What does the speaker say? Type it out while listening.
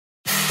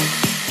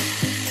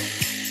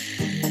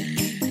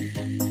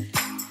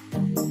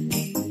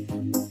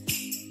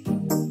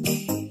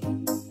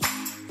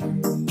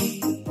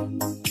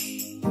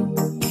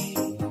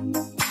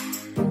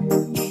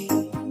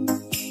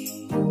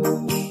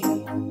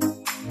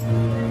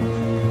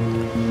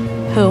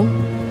Who?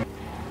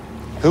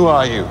 Who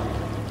are you?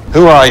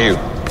 Who are you?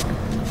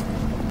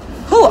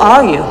 Who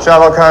are you?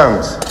 Sherlock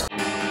Holmes.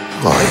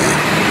 Who are you?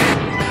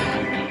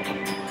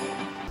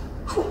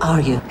 Who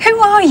are you? Who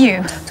are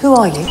you? Who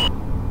are you?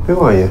 Who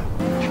are you?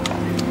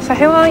 So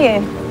who are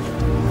you?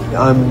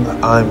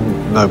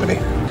 I'm nobody.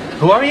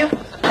 Who are you?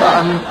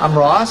 I'm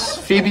Ross,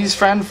 Phoebe's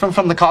friend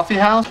from the coffee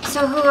house.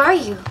 So who are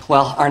you?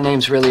 Well, our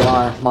names really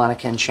are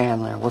Monica and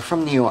Chandler. We're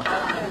from New York.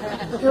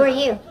 Who are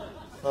you?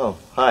 Oh,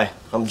 hi.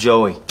 I'm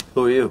Joey.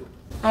 Who are you?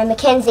 I'm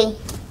Mackenzie.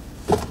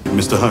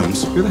 Mr.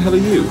 Holmes. Who the hell are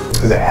you?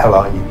 Who the hell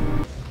are you?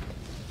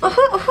 Well,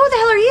 who the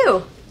hell are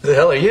you? Who the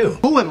hell are you?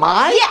 Who am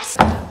I? Yes!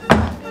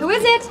 Who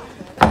is it?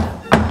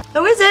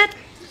 Who is it?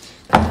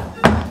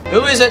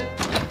 Who is it?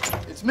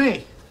 It's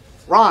me,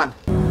 Ron.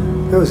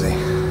 Who is he?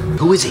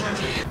 Who is he?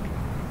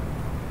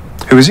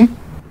 Who is he?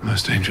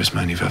 Most dangerous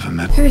man you've ever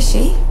met. Who is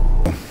she?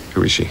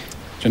 Who is she?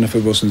 Jennifer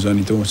Wilson's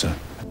only daughter.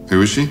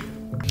 Who is she?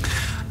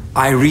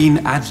 Irene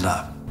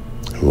Adler.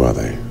 Who are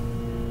they?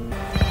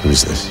 Who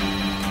is this?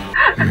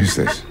 Who is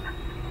this?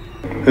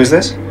 Who's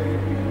this?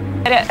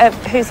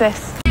 Who's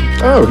this?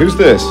 Oh, who's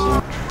this?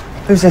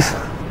 Who's this?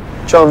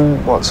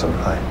 John Watson.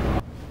 Hi.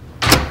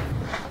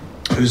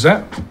 Who's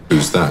that?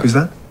 Who's that? Who's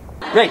that?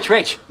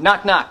 Rach,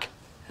 knock, knock.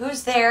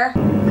 Who's there?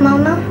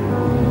 Mama?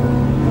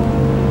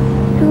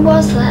 Who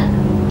was that?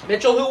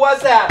 Mitchell, who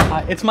was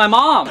that? It's my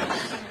mom.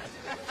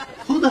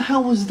 Who the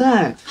hell was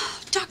that?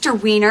 Dr.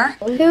 Wiener.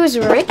 Who's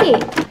Ricky?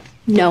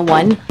 No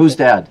one. Who's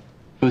Dad?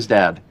 Who's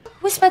Dad?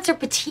 Who's Spencer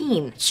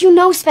Patine? You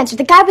know Spencer,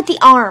 the guy with the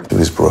arm. Who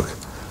is Brooke?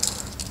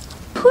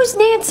 Who's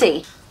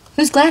Nancy?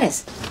 Who's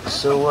Gladys?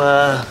 So,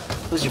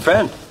 who's your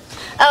friend?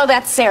 Oh,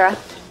 that's Sarah.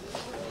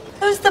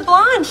 Who's the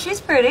blonde?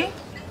 She's pretty.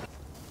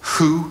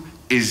 Who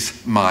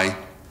is my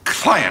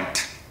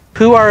client?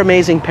 Who are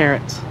amazing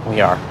parents?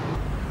 We are.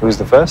 Who's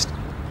the first?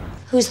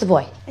 Who's the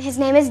boy? His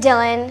name is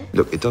Dylan.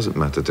 Look, it doesn't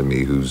matter to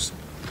me who's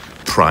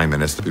prime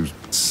minister, who's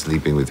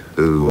sleeping with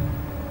who.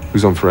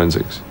 Who's on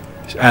forensics?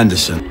 It's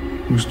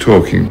Anderson. Who's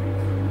talking?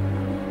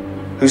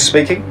 Who's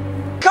speaking?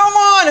 Come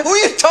on, who are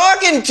you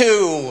talking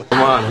to?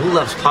 Come on, who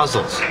loves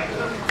puzzles?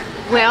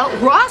 Well,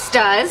 Ross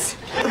does.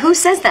 Who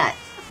says that?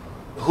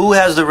 Who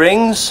has the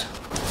rings?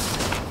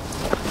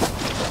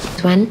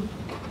 When?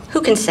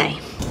 Who can say?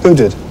 Who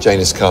did?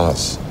 Janus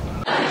Cars.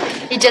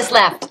 He just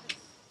left.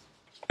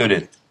 Who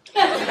did?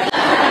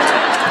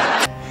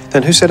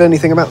 Then who said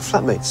anything about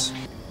flatmates?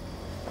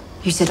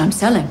 You said I'm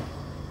selling.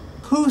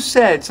 Who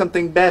said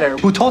something better?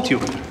 Who taught you?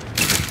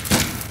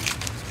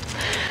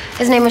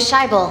 His name was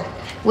Scheibel.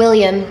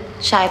 William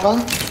Scheibel.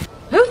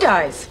 Who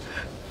dies?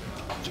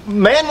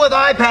 Man with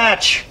eye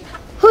patch!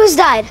 Who's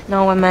died?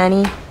 No one,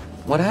 Manny.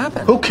 What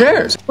happened? Who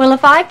cares? Well,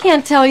 if I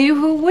can't tell you,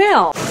 who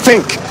will?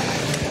 Think!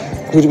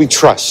 Who do we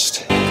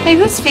trust? Hey,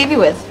 who's Phoebe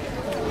with?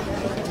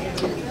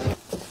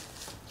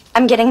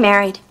 I'm getting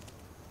married.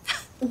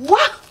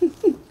 What?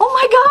 Oh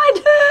my God!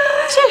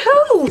 To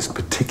who? This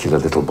particular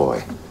little boy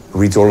who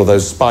reads all of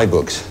those spy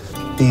books.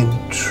 The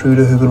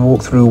intruder who can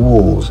walk through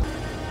walls.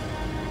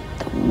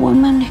 The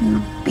woman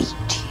who beat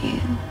you.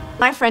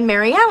 My friend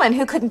Mary Ellen,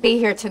 who couldn't be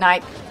here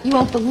tonight. You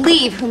won't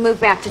believe who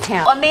moved back to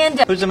town.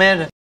 Amanda. Who's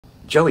Amanda?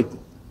 Joey,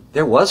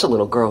 there was a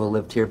little girl who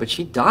lived here, but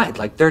she died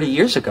like 30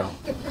 years ago.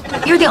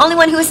 You're the only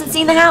one who hasn't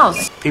seen the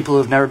house. People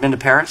who've never been to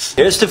Paris?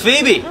 Here's to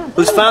Phoebe,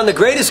 who's found the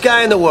greatest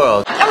guy in the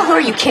world. Oh, who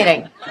are you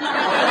kidding?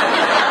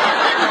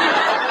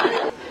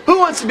 Who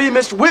wants to be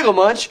Mr.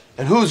 Wigglemunch?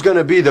 And who's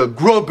gonna be the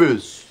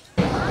Grumpus?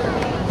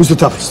 Who's the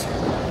toughest?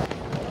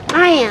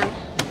 I am.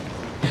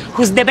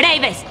 Who's the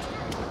bravest?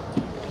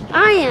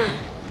 I am.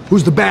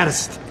 Who's the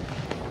baddest?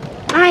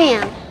 I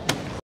am.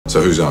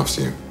 So who's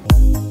after you?